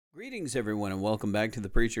Greetings, everyone, and welcome back to the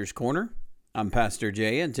Preacher's Corner. I'm Pastor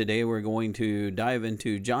Jay, and today we're going to dive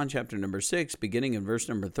into John chapter number 6, beginning in verse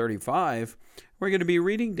number 35. We're going to be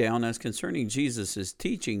reading down as concerning Jesus'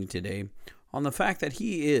 teaching today on the fact that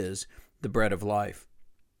he is the bread of life.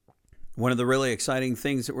 One of the really exciting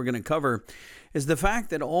things that we're going to cover is the fact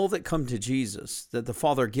that all that come to Jesus, that the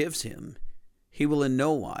Father gives him, he will in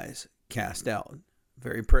no wise cast out.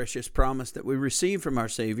 Very precious promise that we receive from our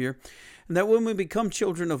Savior, and that when we become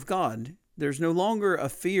children of God, there's no longer a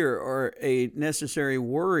fear or a necessary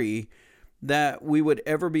worry that we would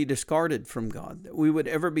ever be discarded from God, that we would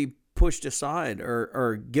ever be pushed aside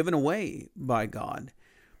or given away by God,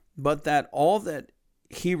 but that all that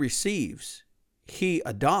he receives, he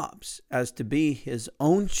adopts as to be his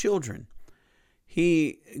own children.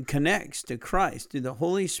 He connects to Christ, to the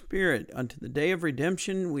Holy Spirit. Unto the day of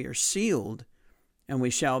redemption, we are sealed and we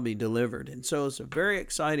shall be delivered. And so it's a very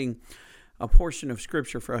exciting portion of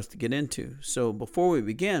Scripture for us to get into. So before we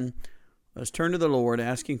begin, let's turn to the Lord,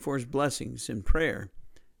 asking for his blessings in prayer,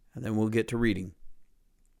 and then we'll get to reading.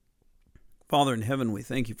 Father in heaven, we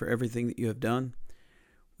thank you for everything that you have done.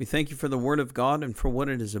 We thank you for the Word of God and for what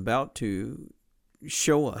it is about to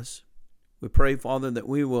show us. We pray, Father, that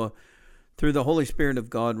we will, through the Holy Spirit of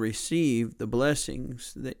God, receive the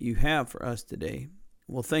blessings that you have for us today.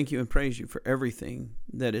 We'll thank you and praise you for everything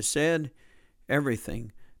that is said,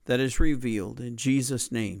 everything that is revealed in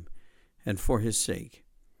Jesus' name and for his sake.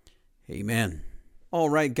 Amen. All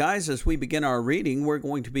right, guys, as we begin our reading, we're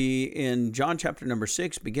going to be in John chapter number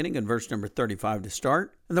 6, beginning in verse number 35 to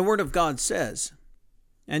start. And the Word of God says,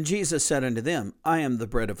 "And Jesus said unto them, I am the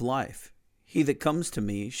bread of life. He that comes to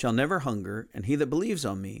me shall never hunger, and he that believes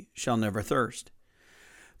on me shall never thirst.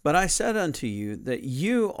 But I said unto you that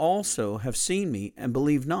you also have seen me and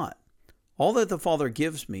believe not. All that the Father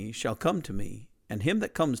gives me shall come to me, and him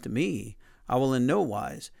that comes to me I will in no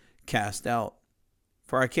wise cast out.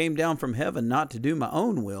 For I came down from heaven not to do my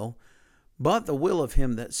own will, but the will of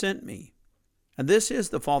him that sent me. And this is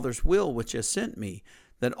the Father's will which has sent me,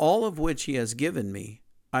 that all of which he has given me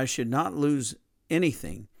I should not lose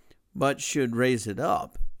anything, but should raise it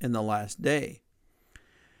up in the last day.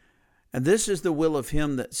 And this is the will of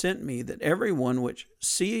him that sent me, that every one which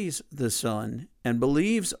sees the Son and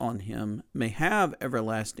believes on him may have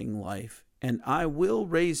everlasting life, and I will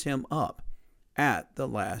raise him up at the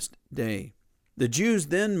last day. The Jews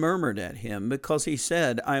then murmured at him, because he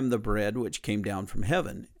said, I am the bread which came down from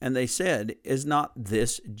heaven. And they said, Is not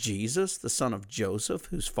this Jesus, the son of Joseph,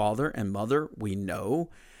 whose father and mother we know?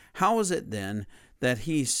 How is it then that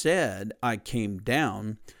he said, I came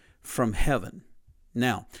down from heaven?"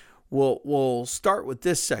 Now, We'll start with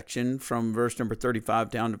this section from verse number 35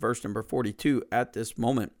 down to verse number 42 at this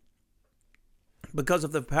moment because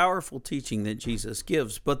of the powerful teaching that Jesus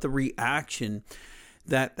gives, but the reaction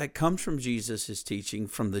that comes from Jesus' teaching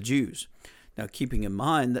from the Jews. Now, keeping in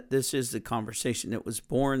mind that this is the conversation that was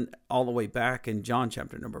born all the way back in John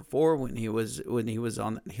chapter number 4 when he was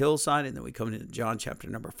on that hillside, and then we come into John chapter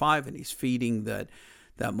number 5 and he's feeding that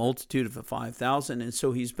multitude of the 5,000. And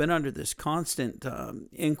so he's been under this constant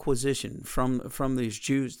inquisition from these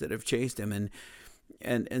Jews that have chased him.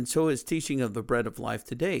 And so his teaching of the bread of life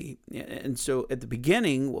today. And so at the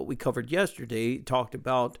beginning, what we covered yesterday talked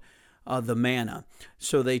about the manna.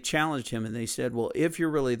 So they challenged him and they said, well, if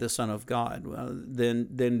you're really the Son of God,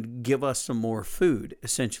 then give us some more food,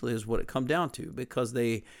 essentially is what it come down to, because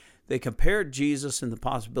they compared Jesus and the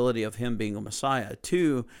possibility of him being a Messiah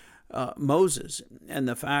to Moses, and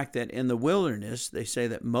the fact that in the wilderness, they say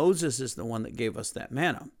that Moses is the one that gave us that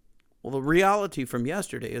manna. Well, the reality from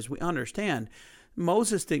yesterday is we understand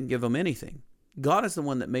Moses didn't give them anything. God is the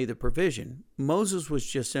one that made the provision. Moses was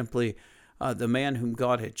just simply the man whom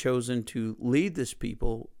God had chosen to lead this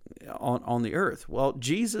people on the earth. Well,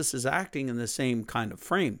 Jesus is acting in the same kind of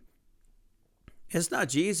frame. It's not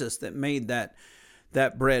Jesus that made that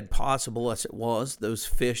bread possible as it was, those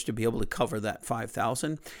fish to be able to cover that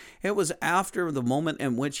 5,000. It was after the moment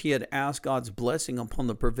in which he had asked God's blessing upon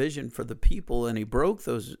the provision for the people, and he broke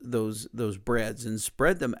those breads and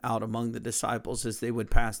spread them out among the disciples as they would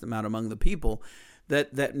pass them out among the people,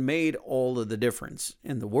 that made all of the difference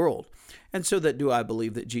in the world. And so do I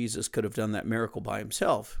believe that Jesus could have done that miracle by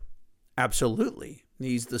himself? Absolutely.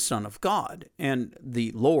 He's the Son of God and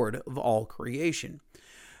the Lord of all creation.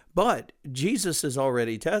 But Jesus has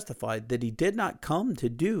already testified that he did not come to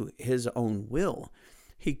do his own will.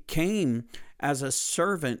 He came as a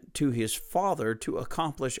servant to his Father to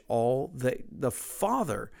accomplish all that the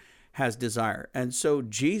Father has desire. And so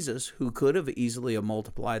Jesus, who could have easily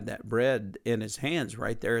multiplied that bread in his hands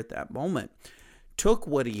right there at that moment, took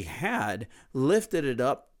what he had, lifted it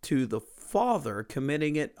up to the Father,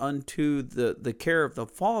 committing it unto the care of the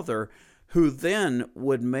Father, who then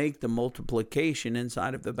would make the multiplication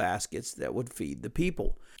inside of the baskets that would feed the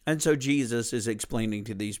people. And so Jesus is explaining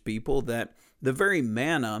to these people that the very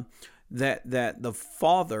manna that the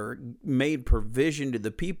Father made provision to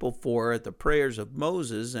the people for at the prayers of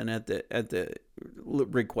Moses and at the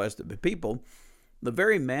request of the people, the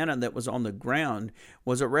very manna that was on the ground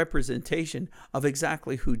was a representation of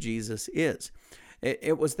exactly who Jesus is.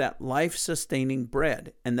 It was that life-sustaining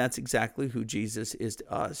bread, and that's exactly who Jesus is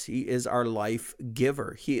to us. He is our life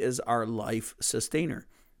giver. He is our life sustainer.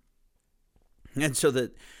 And so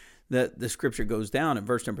that the scripture goes down in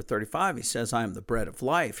verse number 35. He says, I am the bread of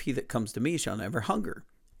life. He that comes to me shall never hunger.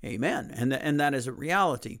 Amen. And that is a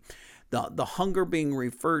reality. The hunger being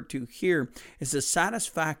referred to here is a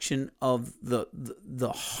satisfaction of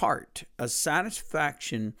the heart, a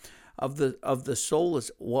satisfaction of the soul as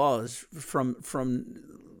was from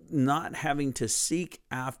not having to seek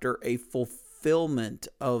after a fulfillment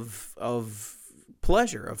of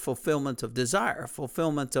pleasure, a fulfillment of desire, a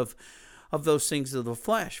fulfillment of those things of the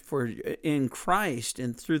flesh. For in Christ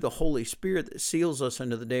and through the Holy Spirit that seals us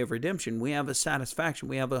unto the day of redemption, we have a satisfaction.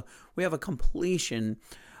 We have a completion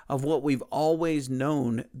of what we've always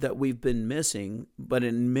known that we've been missing, but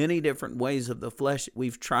in many different ways of the flesh,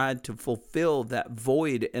 we've tried to fulfill that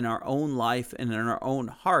void in our own life and in our own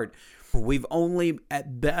heart. We've only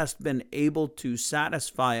at best been able to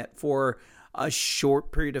satisfy it for a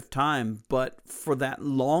short period of time, but for that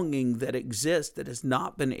longing that exists that has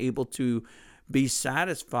not been able to be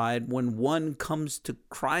satisfied when one comes to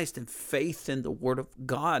Christ and faith in the Word of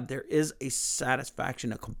God, there is a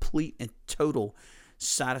satisfaction, a complete and total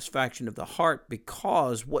satisfaction of the heart,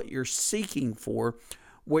 because what you're seeking for,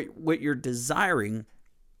 what you're desiring,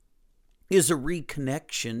 is a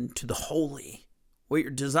reconnection to the holy. What you're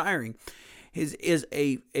desiring is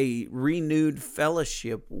a renewed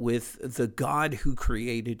fellowship with the God who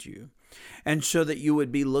created you. And so that you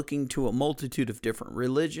would be looking to a multitude of different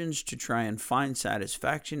religions to try and find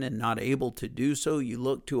satisfaction and not able to do so, you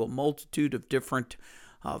look to a multitude of different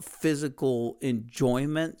physical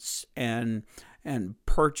enjoyments and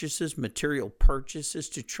purchases, material purchases,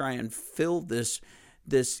 to try and fill this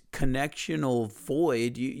connectional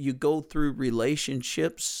void. You go through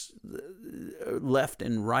relationships left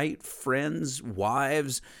and right, friends,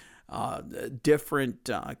 wives, different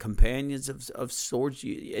companions of sorts,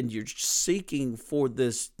 and you're seeking for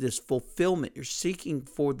this fulfillment. You're seeking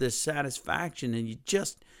for this satisfaction, and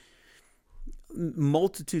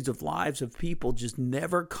multitudes of lives of people just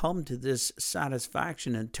never come to this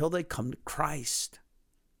satisfaction until they come to Christ.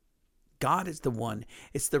 God is the one.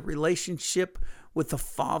 It's the relationship with the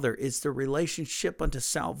Father. It's the relationship unto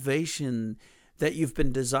salvation that you've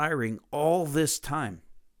been desiring all this time.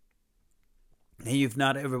 And you've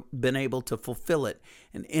not ever been able to fulfill it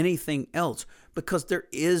in anything else, because there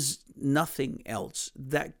is nothing else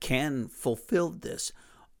that can fulfill this.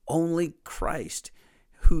 Only Christ,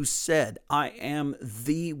 who said, I am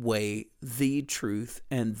the way, the truth,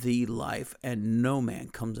 and the life, and no man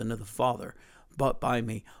comes unto the Father but by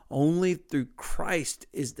me. Only through Christ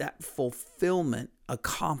is that fulfillment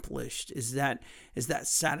accomplished, is that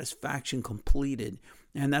satisfaction completed.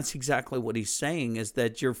 And that's exactly what he's saying, is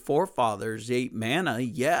that your forefathers ate manna,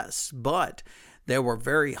 yes, but they were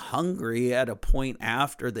very hungry at a point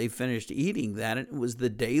after they finished eating that. And it was the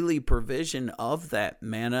daily provision of that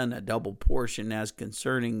manna and a double portion as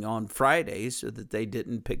concerning on Friday, so that they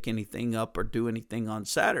didn't pick anything up or do anything on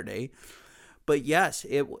Saturday. But yes,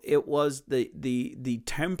 it was the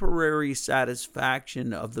temporary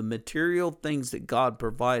satisfaction of the material things that God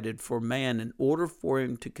provided for man in order for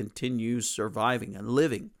him to continue surviving and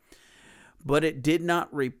living. But it did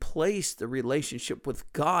not replace the relationship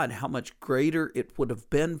with God. How much greater it would have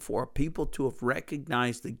been for people to have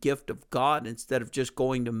recognized the gift of God instead of just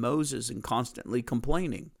going to Moses and constantly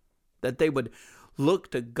complaining. That they would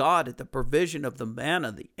look to God at the provision of the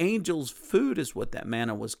manna. The angel's food is what that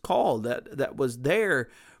manna was called. That was there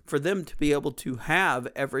for them to be able to have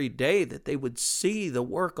every day, that they would see the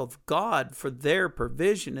work of God for their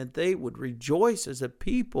provision, and they would rejoice as a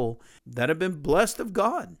people that have been blessed of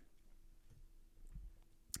God.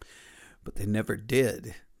 But they never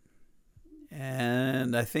did.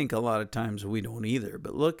 And I think a lot of times we don't either.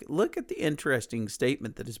 But look at the interesting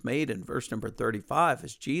statement that is made in verse number 35,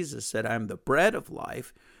 as Jesus said, I am the bread of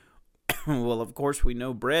life. Well, of course, we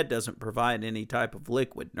know bread doesn't provide any type of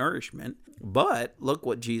liquid nourishment. But look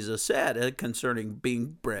what Jesus said concerning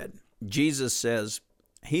being bread. Jesus says,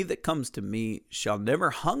 he that comes to me shall never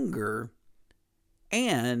hunger,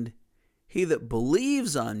 and he that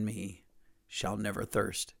believes on me shall never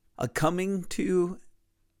thirst. A coming to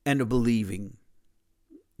and a believing.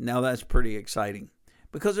 Now that's pretty exciting,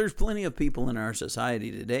 because there's plenty of people in our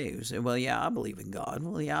society today who say, well, yeah, I believe in God.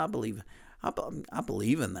 Well, yeah, I believe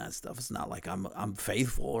in that stuff. It's not like I'm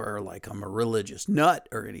faithful or like I'm a religious nut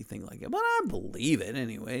or anything like that, but I believe it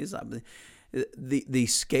anyways. The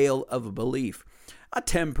scale of a belief. A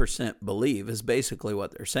 10% believe is basically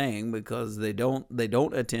what they're saying, because they don't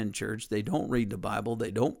attend church, they don't read the Bible,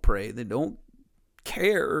 they don't pray, they don't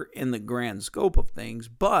care in the grand scope of things.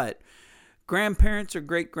 But grandparents or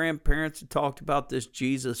great-grandparents have talked about this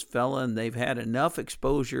Jesus fella, and they've had enough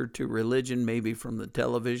exposure to religion, maybe from the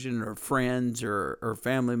television or friends or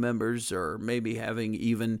family members, or maybe having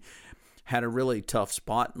even had a really tough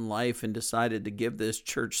spot in life and decided to give this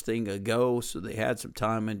church thing a go. So they had some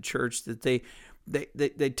time in church, that they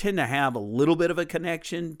tend to have a little bit of a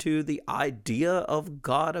connection to the idea of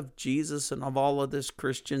God, of Jesus, and of all of this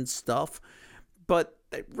Christian stuff, but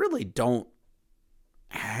they really don't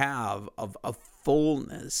have a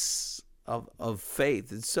fullness of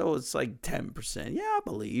faith. And so it's like 10%. Yeah, I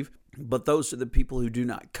believe. But those are the people who do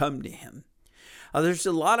not come to him. There's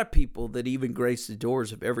a lot of people that even grace the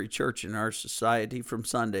doors of every church in our society from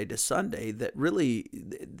Sunday to Sunday that really,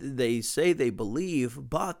 they say they believe,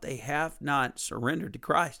 but they have not surrendered to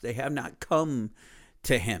Christ. They have not come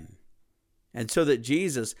to him. And so that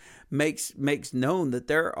Jesus makes known that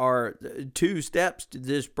there are two steps to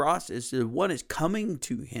this process. One is coming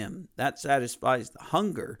to him. That satisfies the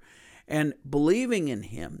hunger. And believing in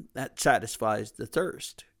him, that satisfies the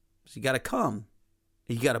thirst. So you got to come.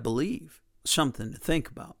 You got to believe. Something to think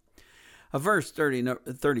about. Verse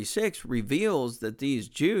 36 reveals that these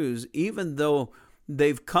Jews, even though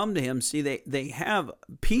they've come to him, see, they have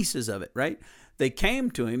pieces of it, right? They came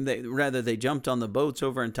to him. They jumped on the boats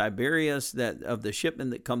over in Tiberias of the shipment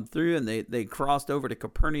that come through, and they crossed over to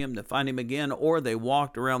Capernaum to find him again, or they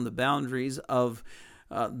walked around the boundaries of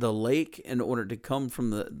the lake in order to come from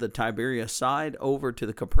the Tiberias side over to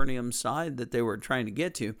the Capernaum side that they were trying to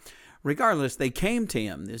get to. Regardless, they came to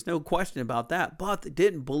him. There's no question about that, but they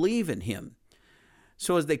didn't believe in him.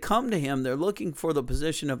 So as they come to him, they're looking for the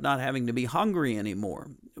position of not having to be hungry anymore.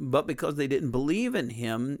 But because they didn't believe in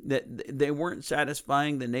him, that they weren't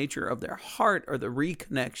satisfying the nature of their heart or the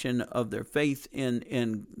reconnection of their faith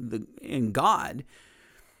in God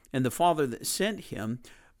and the Father that sent him,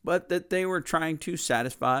 but that they were trying to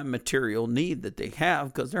satisfy a material need that they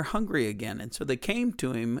have because they're hungry again. And so they came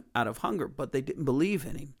to him out of hunger, but they didn't believe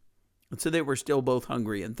in him. And so they were still both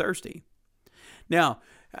hungry and thirsty. Now,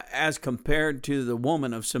 as compared to the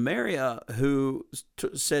woman of Samaria who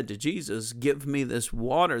said to Jesus, give me this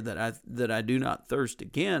water that I do not thirst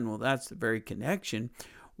again. Well, that's the very connection.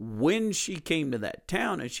 When she came to that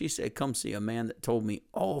town and she said, come see a man that told me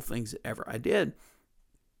all things that ever I did,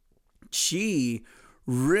 she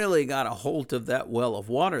really got a hold of that well of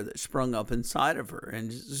water that sprung up inside of her. And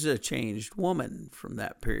this is a changed woman from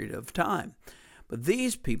that period of time. But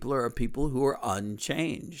these people are people who are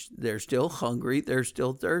unchanged. They're still hungry. They're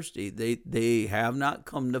still thirsty. They have not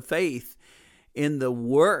come to faith in the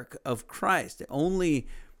work of Christ.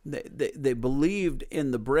 They believed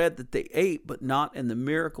in the bread that they ate, but not in the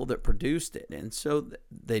miracle that produced it. And so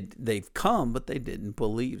they've come, but they didn't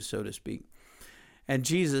believe, so to speak. And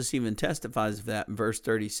Jesus even testifies of that in verse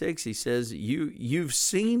 36. He says, you've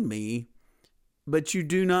seen me, but you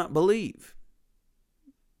do not believe.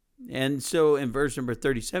 And so in verse number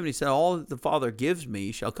 37, he said, all that the Father gives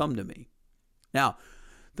me shall come to me. Now,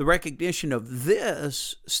 the recognition of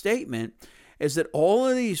this statement is that all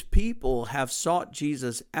of these people have sought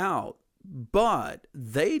Jesus out, but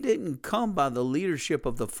they didn't come by the leadership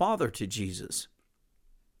of the Father to Jesus.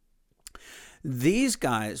 These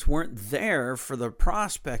guys weren't there for the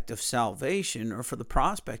prospect of salvation or for the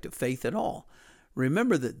prospect of faith at all.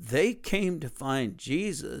 Remember that they came to find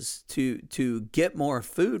Jesus to get more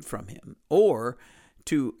food from him or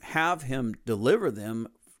to have him deliver them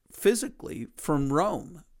physically from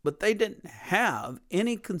Rome. But they didn't have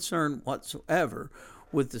any concern whatsoever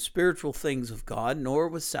with the spiritual things of God, nor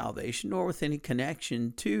with salvation, nor with any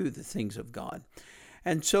connection to the things of God.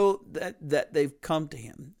 And so that they've come to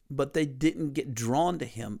him, but they didn't get drawn to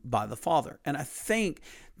him by the Father. And I think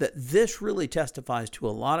that this really testifies to a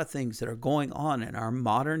lot of things that are going on in our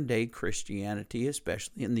modern day Christianity,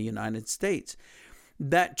 especially in the United States.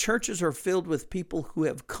 That churches are filled with people who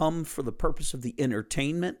have come for the purpose of the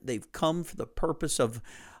entertainment. They've come for the purpose of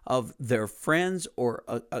their friends or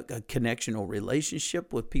a connectional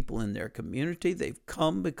relationship with people in their community. They've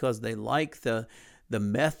come because they like the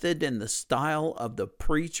method and the style of the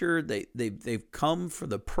preacher. They've come for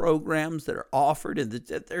the programs that are offered, and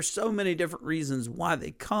there's so many different reasons why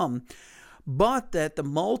they come. but that the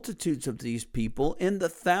multitudes of these people, in the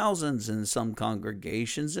thousands in some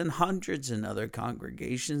congregations and hundreds in other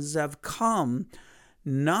congregations, have come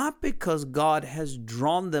not because God has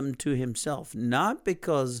drawn them to himself, not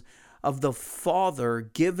because of the Father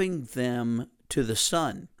giving them to the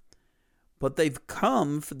Son, but they've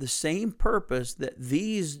come for the same purpose that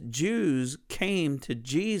these Jews came to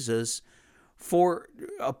Jesus, for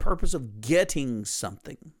a purpose of getting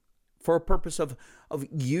something, for a purpose of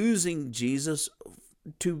using Jesus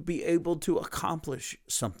to be able to accomplish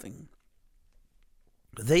something.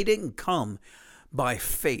 They didn't come by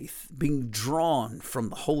faith, being drawn from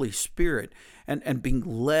the Holy Spirit and being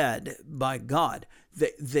led by God.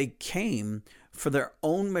 They came for their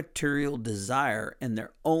own material desire and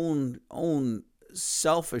their own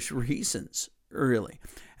selfish reasons, really.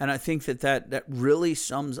 And I think that really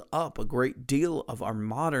sums up a great deal of our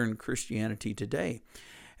modern Christianity today.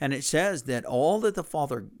 And it says that all that the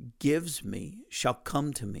Father gives me shall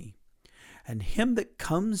come to me, and him that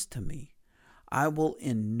comes to me, I will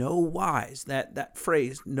in no wise. That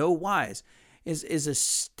phrase, no wise, is a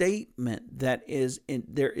statement that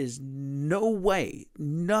there is no way,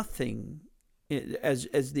 nothing,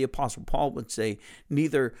 as the Apostle Paul would say,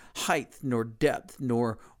 neither height nor depth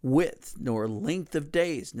nor width nor length of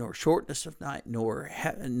days nor shortness of night nor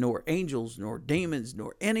angels nor demons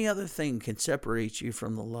nor any other thing can separate you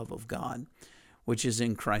from the love of God, which is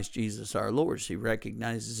in Christ Jesus our Lord. He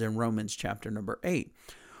recognizes in Romans chapter number 8.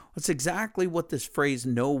 That's exactly what this phrase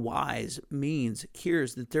 "no wise" means here,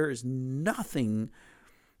 is that there is nothing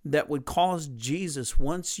that would cause Jesus,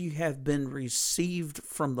 once you have been received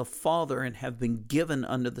from the Father and have been given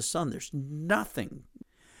unto the Son, there's nothing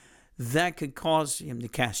that could cause him to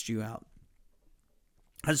cast you out.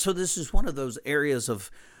 And so this is one of those areas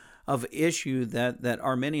of issue that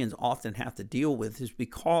Arminians often have to deal with, is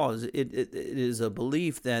because it is a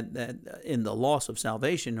belief that in the loss of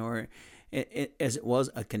salvation, or as it was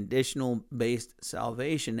a conditional based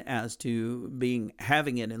salvation as to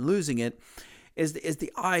having it and losing it, is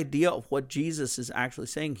the idea of what Jesus is actually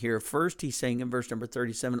saying here. First, he's saying in verse number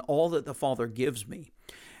 37, all that the Father gives me.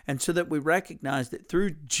 And so that we recognize that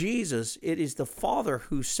through Jesus, it is the Father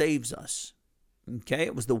who saves us. Okay,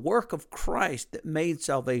 it was the work of Christ that made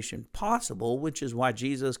salvation possible, which is why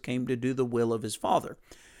Jesus came to do the will of his Father.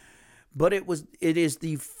 But it is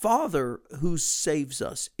the Father who saves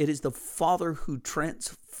us. It is the Father who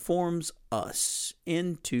transforms us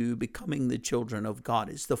into becoming the children of God.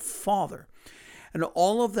 It's the Father. And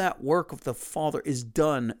all of that work of the Father is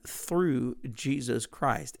done through Jesus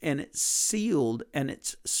Christ. And it's sealed and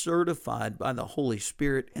it's certified by the Holy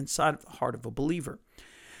Spirit inside of the heart of a believer.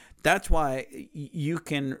 That's why you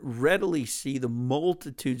can readily see the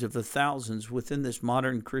multitudes of the thousands within this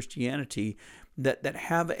modern Christianity that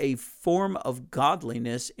have a form of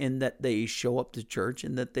godliness, in that they show up to church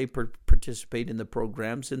and that they participate in the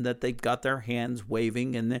programs and that they've got their hands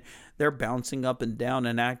waving and they're bouncing up and down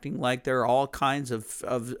and acting like they're all kinds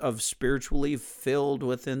of spiritually filled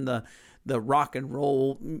within the rock and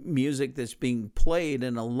roll music that's being played.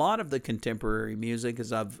 And a lot of the contemporary music,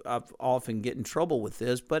 as I've often get in trouble with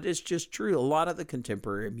this, but it's just true. A lot of the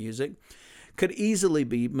contemporary music could easily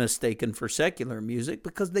be mistaken for secular music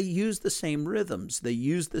because they use the same rhythms, they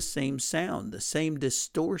use the same sound, the same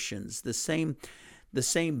distortions, the same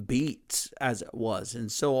beats as it was.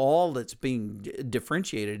 And so all that's being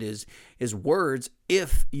differentiated is words,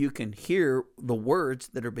 if you can hear the words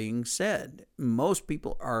that are being said. Most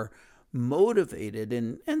people are motivated,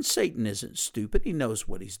 and Satan isn't stupid. He knows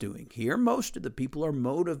what he's doing here. Most of the people are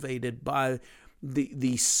motivated by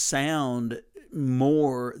the sound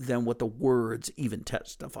more than what the words even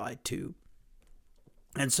testify to.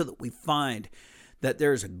 And so that we find that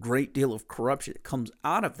there's a great deal of corruption that comes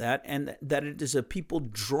out of that, and that it is a people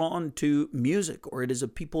drawn to music, or it is a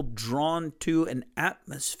people drawn to an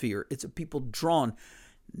atmosphere. It's a people drawn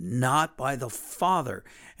not by the Father.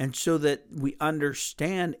 And so that we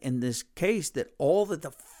understand in this case that all that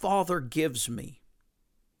the Father gives me,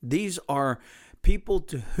 these are people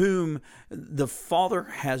to whom the Father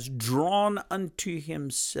has drawn unto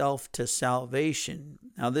himself to salvation.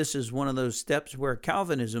 Now, this is one of those steps where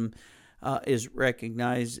Calvinism is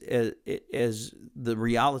recognized as the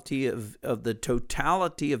reality of the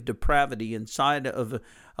totality of depravity inside of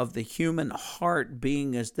the human heart,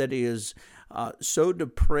 being as that he is so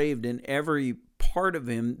depraved in every part of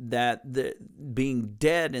him that being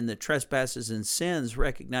dead in the trespasses and sins,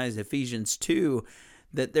 recognize Ephesians 2,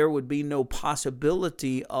 that there would be no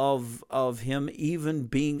possibility of him even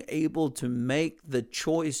being able to make the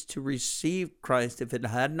choice to receive Christ if it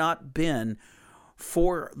had not been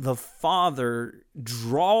for the Father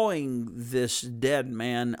drawing this dead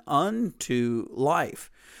man unto life.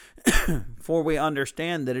 For we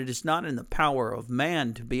understand that it is not in the power of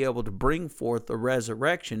man to be able to bring forth the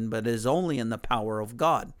resurrection, but is only in the power of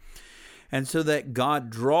God. And so that God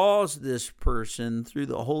draws this person through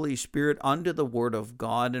the Holy Spirit unto the Word of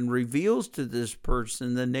God and reveals to this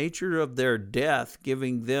person the nature of their death,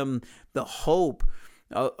 giving them the hope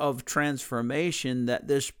of transformation, that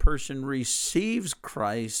this person receives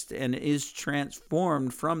Christ and is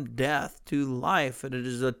transformed from death to life. And it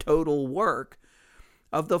is a total work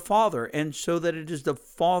of the Father. And so that it is the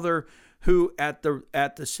Father who at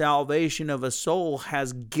the salvation of a soul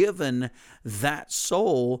has given that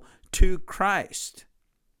soul to Christ.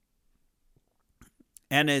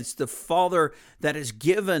 And it's the Father that has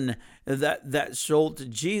given that soul to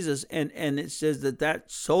Jesus. And it says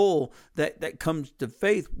that soul that comes to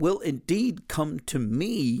faith will indeed come to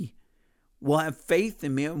me, will have faith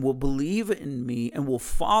in me, and will believe in me, and will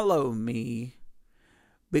follow me.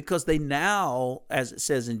 Because they now, as it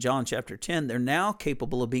says in John chapter 10, they're now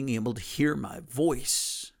capable of being able to hear my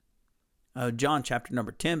voice. John chapter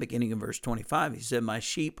number 10, beginning in verse 25, he said, my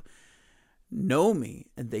sheep know me,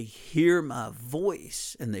 and they hear my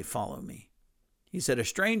voice, and they follow me. He said, a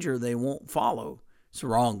stranger they won't follow. It's the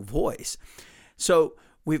wrong voice. So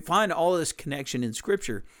we find all this connection in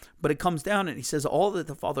Scripture, but it comes down and he says, all that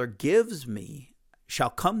the Father gives me shall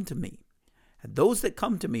come to me. And those that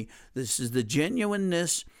come to me, this is the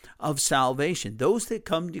genuineness of salvation. Those that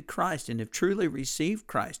come to Christ and have truly received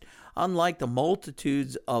Christ, unlike the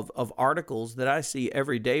multitudes of articles that I see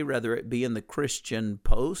every day, whether it be in the Christian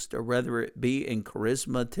Post or whether it be in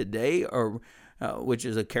Charisma Today, or which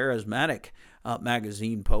is a charismatic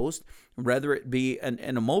magazine post, whether it be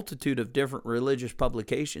in a multitude of different religious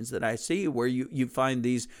publications that I see, where you find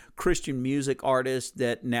these Christian music artists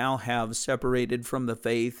that now have separated from the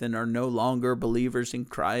faith and are no longer believers in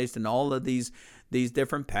Christ, and all of these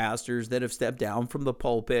different pastors that have stepped down from the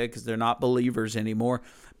pulpit because they're not believers anymore.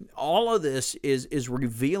 All of this is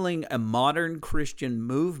revealing a modern Christian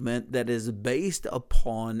movement that is based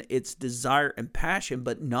upon its desire and passion,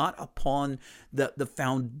 but not upon the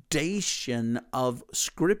foundation of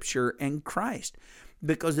Scripture and Christ.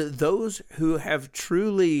 Because those who have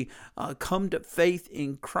truly come to faith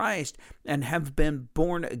in Christ and have been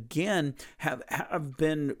born again have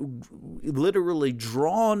been literally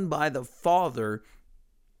drawn by the Father,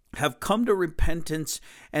 have come to repentance,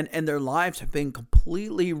 and their lives have been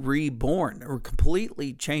completely reborn or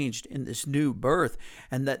completely changed in this new birth.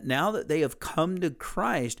 And that now that they have come to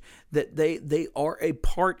Christ, that they are a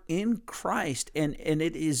part in Christ, and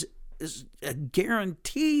it is a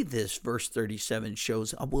guarantee. This verse 37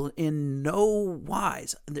 shows, I will in no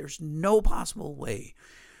wise, there's no possible way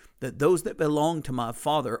that those that belong to my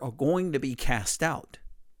Father are going to be cast out.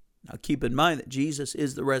 Now keep in mind that Jesus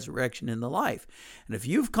is the resurrection and the life. And if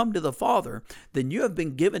you've come to the Father, then you have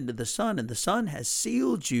been given to the Son, and the Son has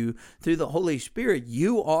sealed you through the Holy Spirit.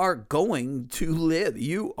 You are going to live.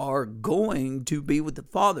 You are going to be with the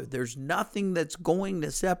Father. There's nothing that's going to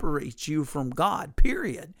separate you from God,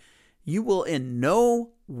 period. You will in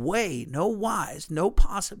no way, no wise, no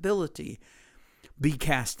possibility be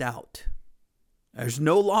cast out. There's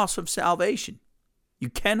no loss of salvation. You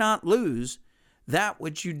cannot lose that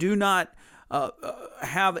which you do not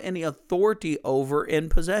have any authority over in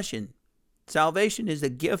possession. Salvation is a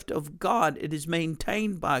gift of God. It is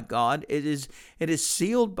maintained by God. It is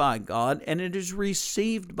sealed by God, and it is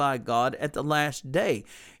received by God at the last day.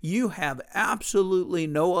 You have absolutely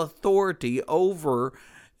no authority over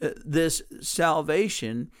this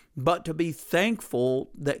salvation, but to be thankful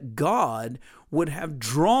that God would have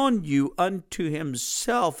drawn you unto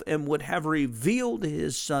himself and would have revealed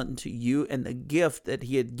his Son to you and the gift that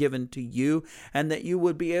he had given to you, and that you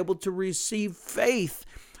would be able to receive faith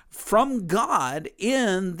from God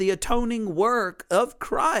in the atoning work of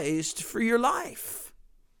Christ for your life.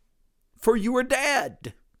 For you are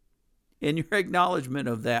dead, in your acknowledgement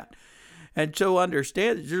of that. And so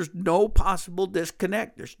understand that there's no possible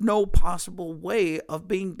disconnect. There's no possible way of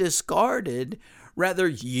being discarded. Rather,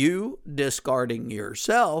 you discarding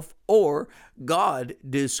yourself or God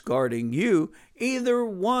discarding you. Either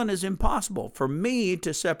one is impossible. For me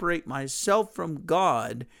to separate myself from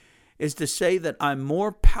God is to say that I'm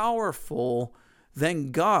more powerful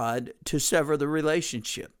than God to sever the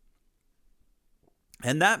relationship.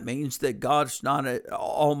 And that means that God's not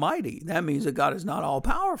almighty. That means that God is not all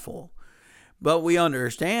powerful. But we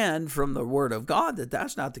understand from the Word of God that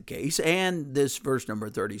that's not the case. And this verse number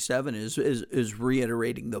 37 is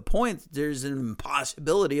reiterating the point that there's an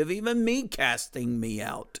impossibility of even me casting me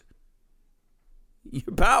out.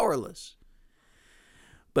 You're powerless.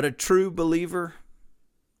 But a true believer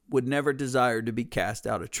would never desire to be cast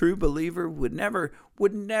out. A true believer would never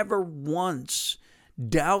once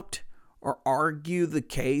doubt or argue the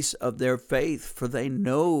case of their faith, for they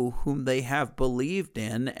know whom they have believed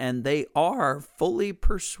in, and they are fully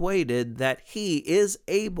persuaded that he is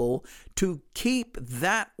able to keep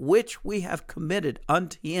that which we have committed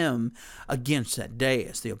unto him against that day,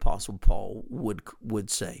 as the Apostle Paul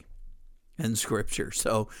would say in Scripture.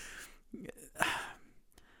 So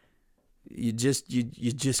you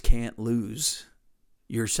just can't lose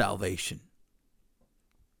your salvation.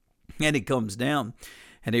 And he comes down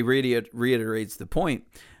and he reiterates the point.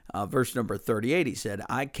 Verse number 38, he said,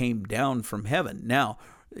 I came down from heaven. Now,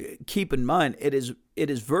 keep in mind, it is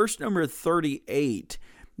verse number 38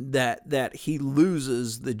 that he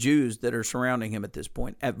loses the Jews that are surrounding him at this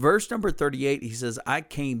point. At verse number 38, he says, I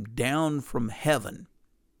came down from heaven.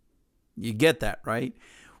 You get that, right?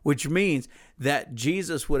 Which means that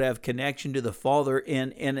Jesus would have connection to the Father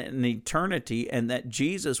in an eternity, and that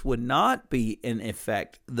Jesus would not be, in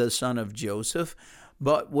effect, the son of Joseph,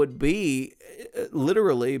 but would be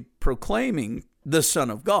literally proclaiming the Son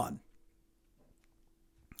of God.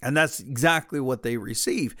 And that's exactly what they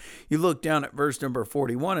receive. You look down at verse number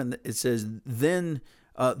 41, and it says, then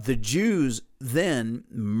the Jews then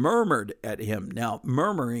murmured at him. Now,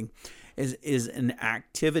 murmuring is an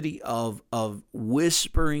activity of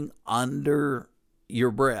whispering under your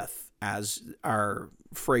breath, as our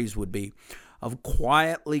phrase would be, of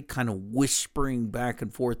quietly kind of whispering back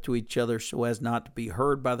and forth to each other so as not to be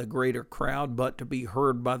heard by the greater crowd, but to be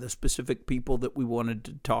heard by the specific people that we wanted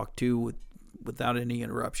to talk to without any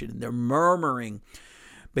interruption. And they're murmuring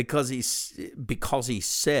because he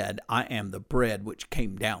said, I am the bread which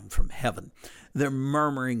came down from heaven. They're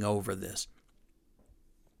murmuring over this.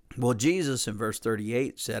 Well, Jesus in verse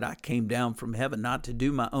 38 said, I came down from heaven not to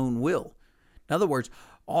do my own will. In other words,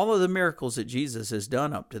 all of the miracles that Jesus has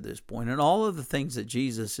done up to this point, and all of the things that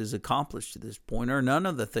Jesus has accomplished to this point, are none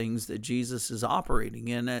of the things that Jesus is operating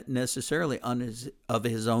in necessarily of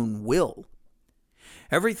his own will.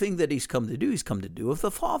 Everything that he's come to do of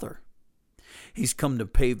the Father. He's come to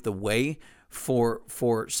pave the way for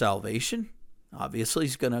salvation. Obviously,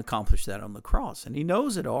 he's going to accomplish that on the cross, and he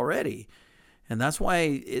knows it already. And that's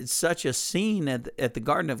why it's such a scene at the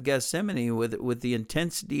Garden of Gethsemane with the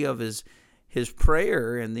intensity of his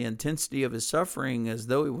prayer and the intensity of his suffering, as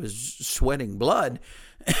though he was sweating blood,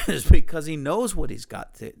 is because he knows what he's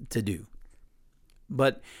got to do.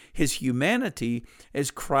 But his humanity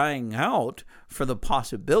is crying out for the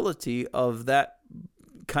possibility of that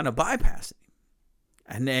kind of bypassing.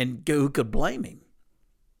 And then who could blame him?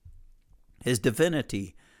 His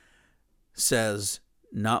divinity says,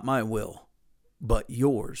 not my will, but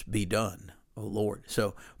yours be done, O Lord.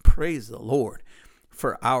 So praise the Lord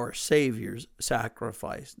for our Savior's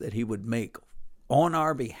sacrifice that he would make on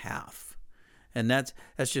our behalf. And that's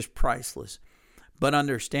just priceless. But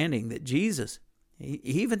understanding that Jesus, he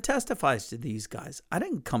even testifies to these guys, I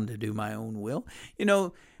didn't come to do my own will. You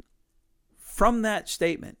know, from that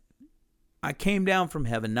statement, I came down from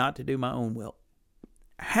heaven not to do my own will.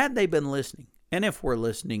 Had they been listening, and if we're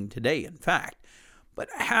listening today, in fact, but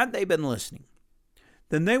had they been listening,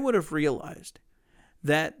 then they would have realized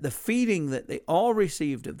that the feeding that they all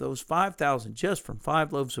received of those 5,000 just from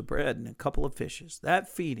 5 loaves of bread and a couple of fishes, that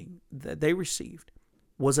feeding that they received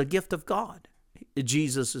was a gift of God,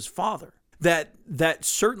 Jesus' Father. That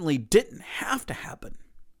certainly didn't have to happen,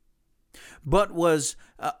 but was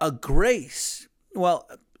a grace. Well,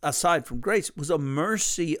 aside from grace, it was a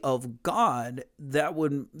mercy of God that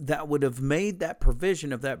would have made that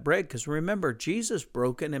provision of that bread. Because remember, Jesus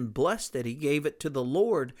broke it and blessed it. He gave it to the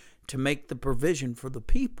Lord to make the provision for the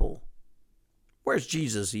people. Whereas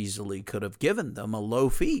Jesus easily could have given them a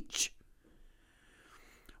loaf each.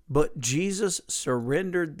 But Jesus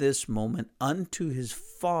surrendered this moment unto his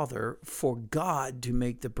Father for God to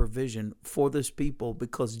make the provision for this people,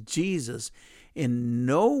 because Jesus in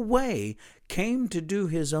no way came to do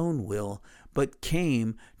his own will, but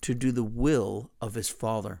came to do the will of his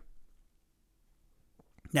Father.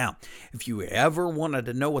 Now, if you ever wanted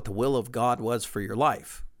to know what the will of God was for your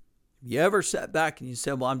life, you ever sat back and you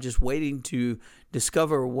said, well, I'm just waiting to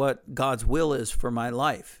discover what God's will is for my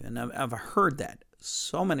life. And I've heard that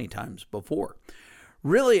so many times before.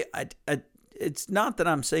 Really, it's not that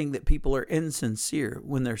I'm saying that people are insincere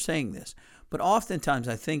when they're saying this, but oftentimes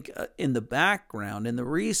I think in the background, in the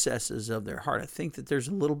recesses of their heart, I think that there's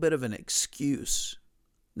a little bit of an excuse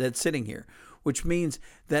that's sitting here. which means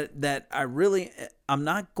that I'm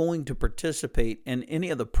not going to participate in any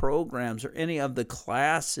of the programs or any of the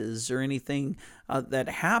classes or anything that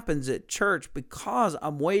happens at church, because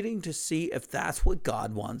I'm waiting to see if that's what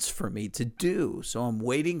God wants for me to do. So I'm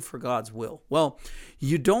waiting for God's will. Well,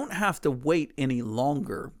 you don't have to wait any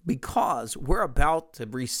longer, because we're about to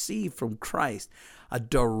receive from Christ a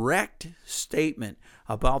direct statement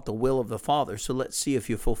about the will of the Father. So let's see if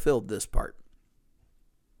you fulfilled this part.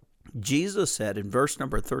 Jesus said in verse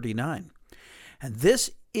number 39, "And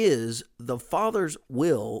this is the Father's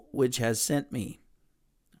will which has sent me."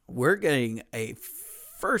 We're getting a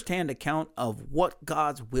firsthand account of what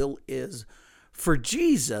God's will is for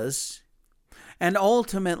Jesus, and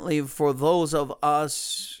ultimately for those of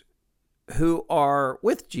us who are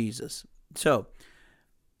with Jesus. So,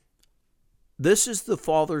 this is the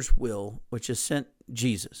Father's will which has sent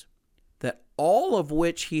Jesus, that all of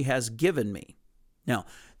which he has given me. Now,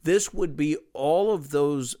 this would be all of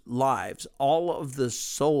those lives, all of the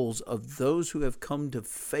souls of those who have come to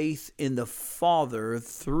faith in the Father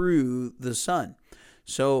through the Son.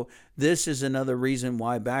 So this is another reason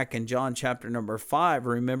why back in John chapter number 5,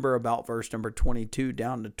 remember about verse number 22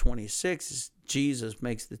 down to 26, Jesus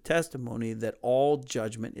makes the testimony that all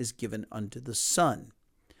judgment is given unto the Son,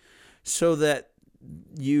 so that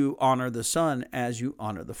you honor the Son as you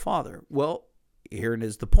honor the Father. Well, here it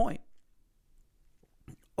is the point.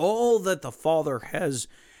 All that the Father has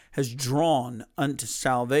drawn unto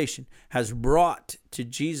salvation, has brought to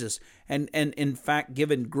Jesus, and in fact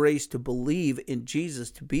given grace to believe in Jesus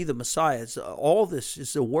to be the Messiah. All this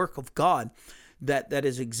is the work of God that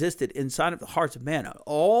has existed inside of the hearts of man.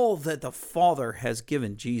 All that the Father has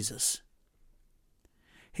given Jesus.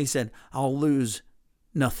 He said, I'll lose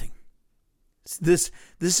nothing. This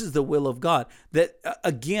is the will of God. That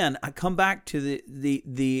again, I come back to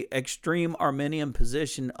the extreme Arminian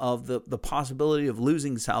position of the possibility of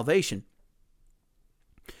losing salvation.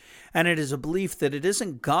 And it is a belief that it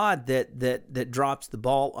isn't God that drops the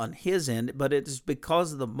ball on his end, but it is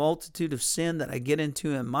because of the multitude of sin that I get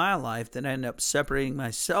into in my life that I end up separating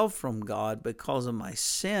myself from God because of my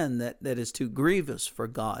sin that is too grievous for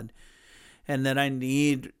God, and that I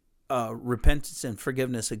need repentance and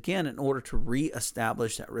forgiveness again in order to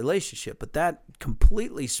reestablish that relationship. But that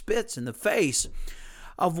completely spits in the face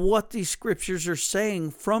of what these scriptures are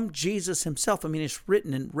saying from Jesus himself. I mean, it's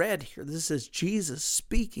written in red here. This is Jesus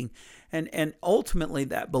speaking. And ultimately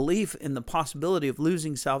that belief in the possibility of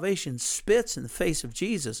losing salvation spits in the face of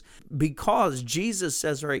Jesus, because Jesus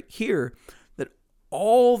says right here that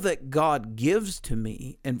all that God gives to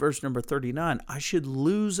me, in verse number 39, I should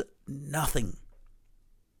lose nothing.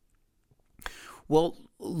 Well,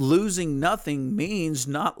 losing nothing means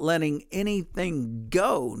not letting anything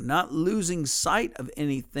go, not losing sight of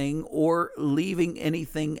anything or leaving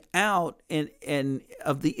anything out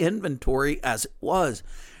of the inventory as it was.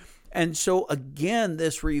 And so again,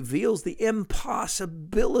 this reveals the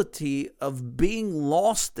impossibility of being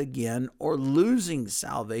lost again or losing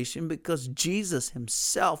salvation, because Jesus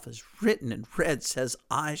himself, as written and read, says,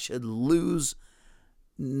 I should lose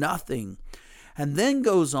nothing. And then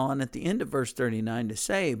goes on at the end of verse 39 to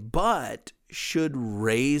say, but should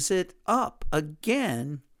raise it up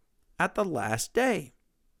again at the last day.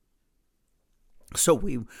 So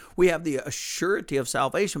we have the assurity of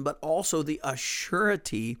salvation, but also the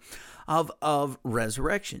assurity of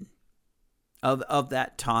resurrection, of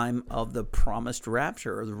that time of the promised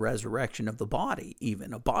rapture, or the resurrection of the body,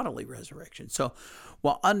 even a bodily resurrection. So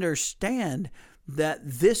we'll understand that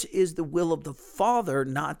this is the will of the Father,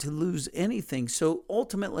 not to lose anything. So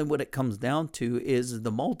ultimately what it comes down to is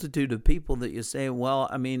the multitude of people that you say, well,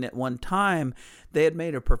 I mean, at one time they had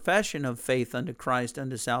made a profession of faith unto Christ,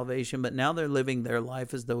 unto salvation, but now they're living their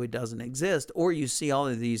life as though he doesn't exist. Or you see all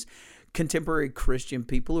of these contemporary Christian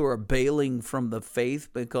people who are bailing from the faith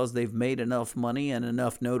because they've made enough money and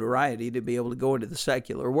enough notoriety to be able to go into the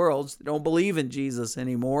secular worlds. They don't believe in Jesus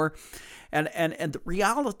anymore. And the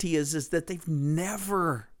reality is that they've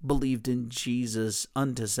never believed in Jesus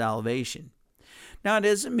unto salvation. Now, it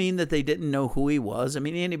doesn't mean that they didn't know who he was. I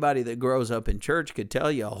mean, anybody that grows up in church could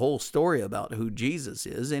tell you a whole story about who Jesus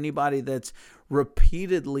is. Anybody that's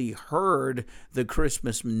repeatedly heard the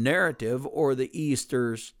Christmas narrative or the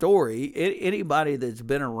Easter story, anybody that's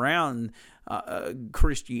been around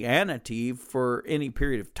Christianity for any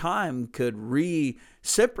period of time could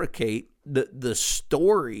reciprocate the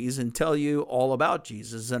stories and tell you all about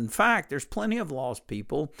Jesus. In fact, there's plenty of lost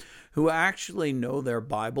people who actually know their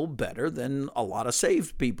Bible better than a lot of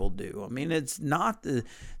saved people do. I mean, it's not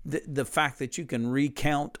the fact that you can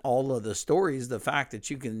recount all of the stories, the fact that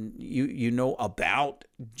you know about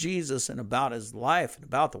Jesus and about his life and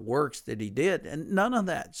about the works that he did, and none of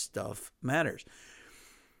that stuff matters.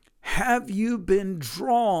 Have you been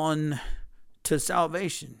drawn to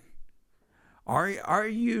salvation? Are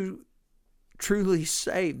you truly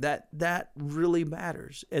saved? That really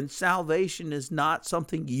matters. And salvation is not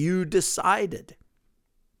something you decided.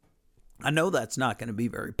 I know that's not going to be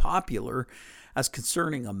very popular as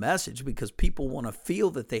concerning a message, because people want to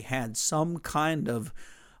feel that they had some kind of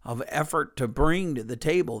effort to bring to the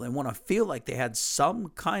table. They want to feel like they had some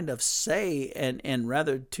kind of say and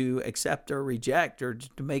rather to accept or reject or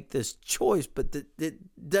to make this choice, but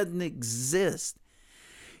it doesn't exist.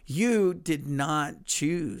 You did not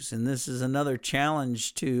choose. And this is another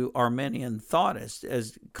challenge to Arminian thought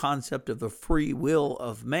as concept of the free will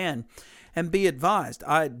of man. And be advised,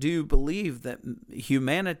 I do believe that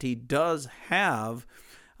humanity does have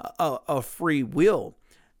a free will.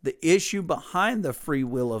 The issue behind the free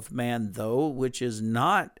will of man, though, which is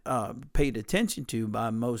not paid attention to by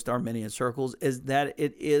most Arminian circles, is that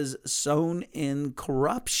it is sown in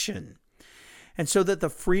corruption. And so that the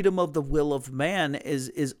freedom of the will of man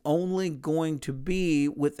is only going to be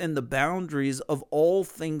within the boundaries of all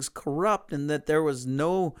things corrupt, and that there was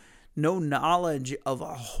no knowledge of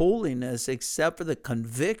a holiness except for the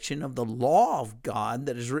conviction of the law of God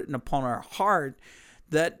that is written upon our heart,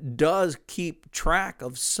 that does keep track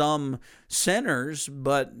of some sinners,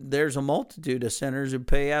 but there's a multitude of sinners who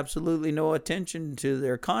pay absolutely no attention to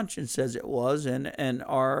their conscience as it was and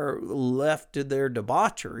are left to their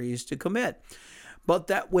debaucheries to commit. But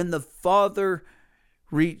that when the Father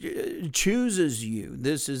chooses you,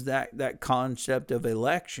 this is that concept of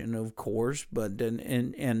election, of course, but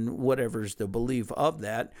and whatever's the belief of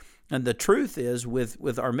that. And the truth is,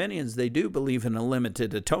 with Arminians, they do believe in a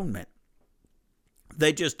limited atonement.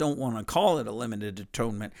 They just don't want to call it a limited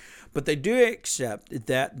atonement. But they do accept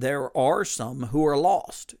that there are some who are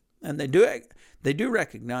lost. And they do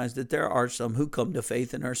recognize that there are some who come to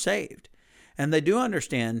faith and are saved. And they do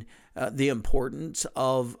understand the importance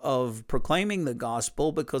of proclaiming the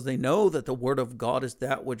gospel, because they know that the word of God is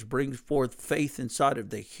that which brings forth faith inside of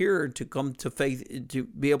the hearer to come to faith, to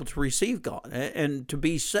be able to receive God and to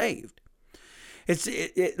be saved.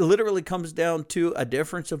 It literally comes down to a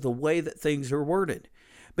difference of the way that things are worded.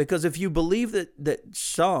 Because if you believe that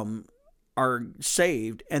some are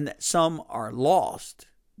saved and that some are lost,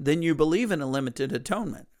 then you believe in a limited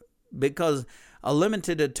atonement. Because a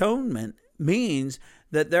limited atonement means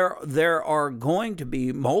that there are going to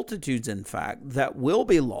be multitudes, in fact, that will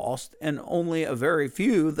be lost, and only a very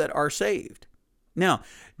few that are saved. Now,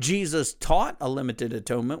 Jesus taught a limited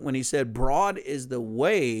atonement when he said, "Broad is the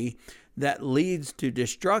way that leads to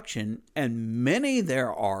destruction, and many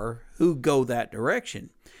there are who go that direction."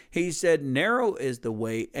 He said, "Narrow is the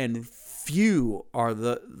way, and few are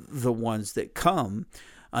the ones that come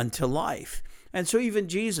unto life." And so even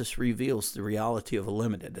Jesus reveals the reality of a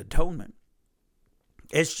limited atonement.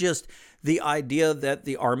 It's just the idea that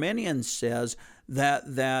the Arminian says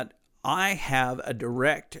that I have a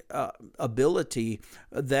direct ability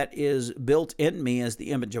that is built in me as the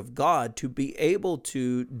image of God to be able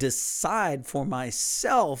to decide for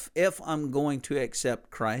myself if I'm going to accept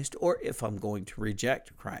Christ or if I'm going to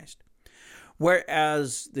reject Christ.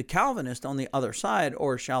 Whereas the Calvinist on the other side,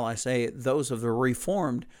 or shall I say those of the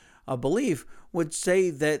Reformed belief, would say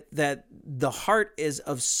that the heart is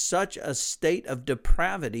of such a state of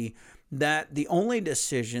depravity that the only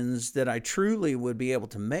decisions that I truly would be able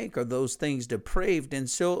to make are those things depraved. And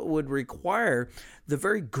so it would require the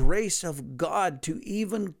very grace of God to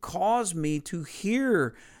even cause me to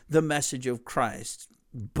hear the message of Christ.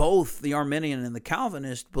 Both the Arminian and the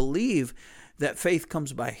Calvinist believe that faith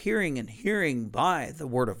comes by hearing, and hearing by the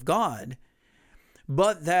Word of God.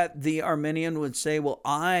 But that the Arminian would say, well,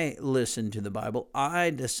 I listened to the Bible. I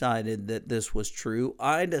decided that this was true.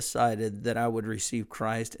 I decided that I would receive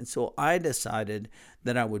Christ, and so I decided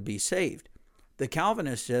that I would be saved. The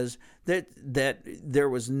Calvinist says that there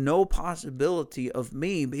was no possibility of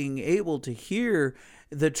me being able to hear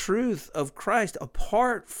the truth of Christ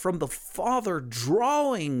apart from the Father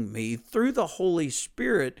drawing me through the Holy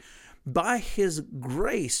Spirit by His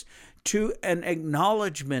grace to an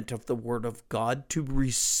acknowledgement of the Word of God, to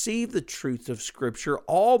receive the truth of Scripture,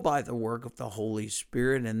 all by the work of the Holy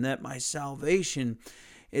Spirit, and that my salvation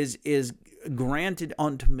is granted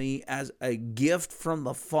unto me as a gift from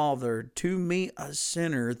the Father to me, a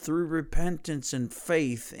sinner, through repentance and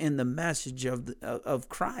faith in the message of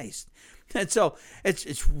Christ. And so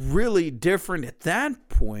it's really different at that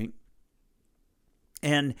point.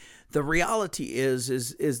 And the reality is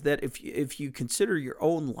that if you consider your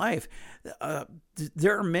own life,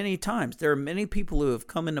 there are many times, there are many people who have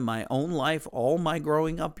come into my own life all my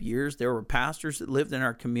growing up years. There were pastors that lived in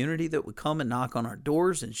our community that would come and knock on our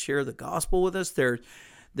doors and share the gospel with us. There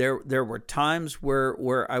were times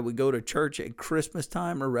where I would go to church at Christmas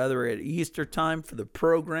time, or rather at Easter time, for the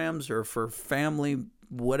programs or for family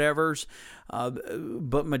whatevers,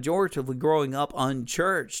 but majoritively growing up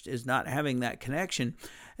unchurched is not having that connection.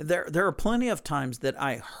 There are plenty of times that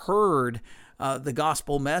I heard the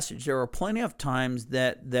gospel message. There are plenty of times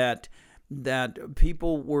that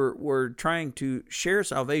people were trying to share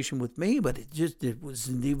salvation with me, but it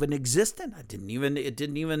wasn't even existent. It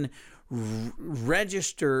didn't even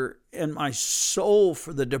register in my soul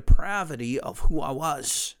for the depravity of who I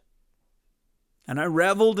was. And I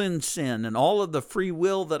reveled in sin, and all of the free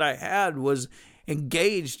will that I had was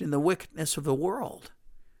engaged in the wickedness of the world.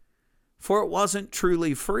 For it wasn't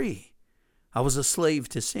truly free. I was a slave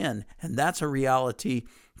to sin, and that's a reality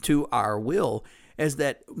to our will, is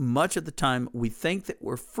that much of the time we think that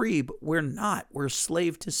we're free, but we're not. We're a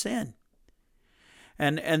slave to sin.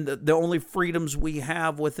 And the only freedoms we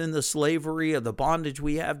have within the slavery of the bondage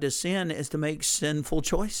we have to sin is to make sinful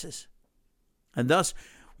choices. And thus,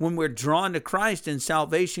 when we're drawn to Christ and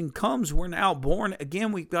salvation comes, we're now born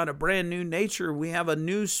again. We've got a brand new nature. We have a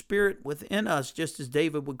new spirit within us, just as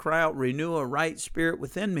David would cry out, "Renew a right spirit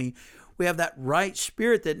within me." We have that right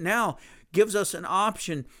spirit that now gives us an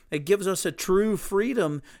option. It gives us a true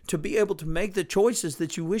freedom to be able to make the choices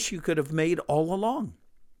that you wish you could have made all along.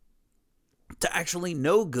 To actually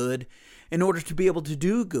know good in order to be able to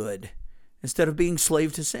do good instead of being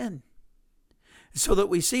slave to sin. So that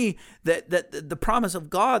we see that the promise of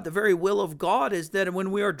God, the very will of God, is that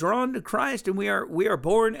when we are drawn to Christ and we are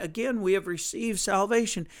born again, we have received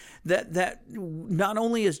salvation. That not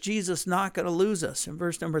only is Jesus not going to lose us, in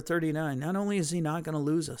verse number 39, not only is he not going to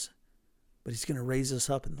lose us, but he's going to raise us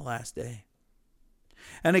up in the last day.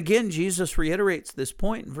 And again, Jesus reiterates this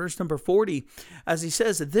point in verse number 40, as he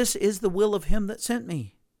says that this is the will of him that sent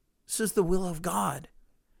me. This is the will of God,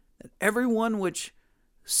 that everyone which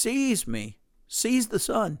sees me sees the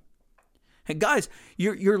Son. And guys,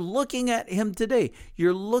 you're looking at him today.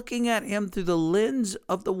 You're looking at him through the lens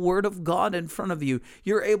of the Word of God in front of you.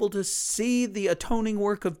 You're able to see the atoning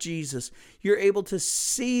work of Jesus. You're able to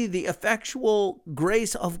see the effectual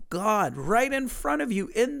grace of God right in front of you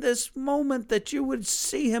in this moment, that you would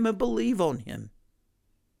see him and believe on him,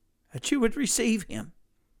 that you would receive him.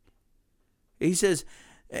 He says,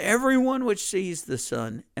 everyone which sees the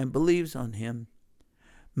Son and believes on him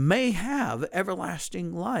may have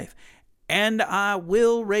everlasting life, and I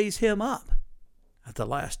will raise him up at the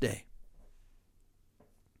last day.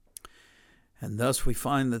 And thus we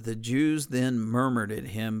find that the Jews then murmured at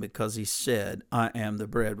him because he said, I am the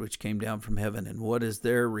bread which came down from heaven. And what is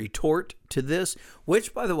their retort to this?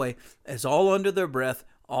 Which, by the way, is all under their breath,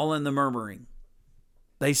 all in the murmuring.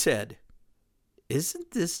 They said,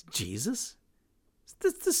 isn't this Jesus? Is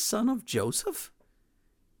this the son of Joseph?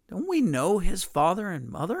 Don't we know his father and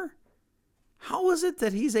mother? How is it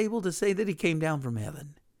that he's able to say that he came down from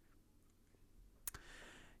heaven?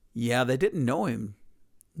 Yeah, they didn't know him,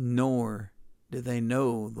 nor did they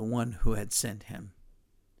know the one who had sent him.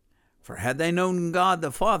 For had they known God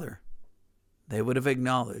the Father, they would have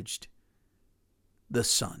acknowledged the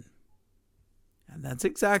Son. And that's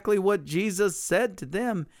exactly what Jesus said to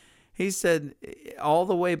them. He said, all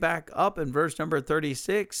the way back up in verse number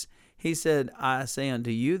 36, he said, I say unto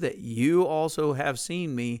you that you also have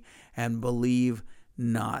seen me and believe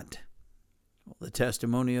not. Well, the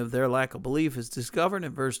testimony of their lack of belief is discovered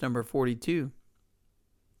in verse number 42.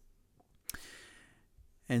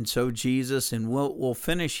 And so Jesus, and we'll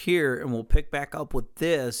finish here and we'll pick back up with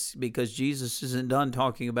this, because Jesus isn't done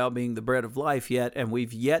talking about being the bread of life yet, and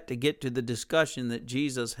we've yet to get to the discussion that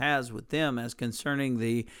Jesus has with them as concerning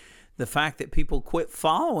the fact that people quit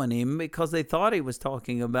following him because they thought he was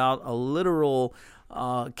talking about a literal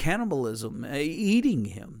cannibalism, eating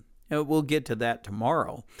him. And we'll get to that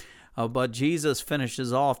tomorrow. But Jesus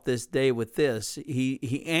finishes off this day with this.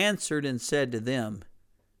 He answered and said to them,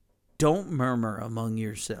 don't murmur among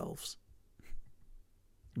yourselves,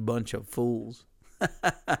 bunch of fools.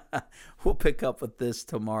 We'll pick up with this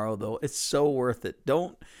tomorrow, though. It's so worth it.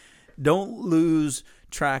 Don't lose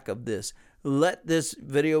track of this. Let this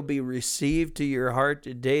video be received to your heart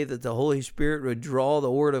today, that the Holy Spirit would draw the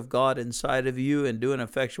Word of God inside of you and do an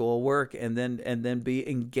effectual work, and then be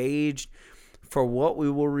engaged for what we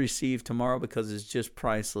will receive tomorrow, because it's just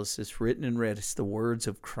priceless. It's written in red. It's the words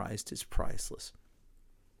of Christ. It's priceless.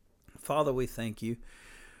 Father, we thank you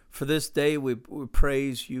for this day. We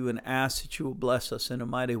praise you and ask that you will bless us in a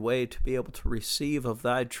mighty way to be able to receive of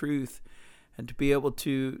thy truth, and to be able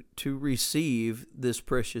to receive this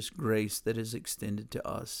precious grace that is extended to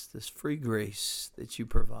us, this free grace that you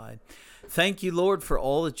provide. Thank you, Lord, for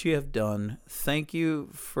all that you have done. Thank you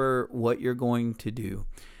for what you're going to do.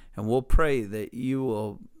 And we'll pray that you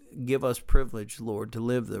will give us privilege, Lord, to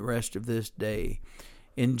live the rest of this day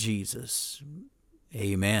in Jesus.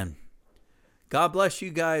 Amen. God bless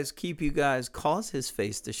you guys. Keep you guys. Cause his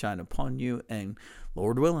face to shine upon you. And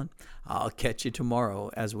Lord willing, I'll catch you tomorrow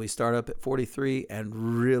as we start up at 43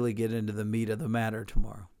 and really get into the meat of the matter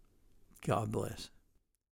tomorrow. God bless.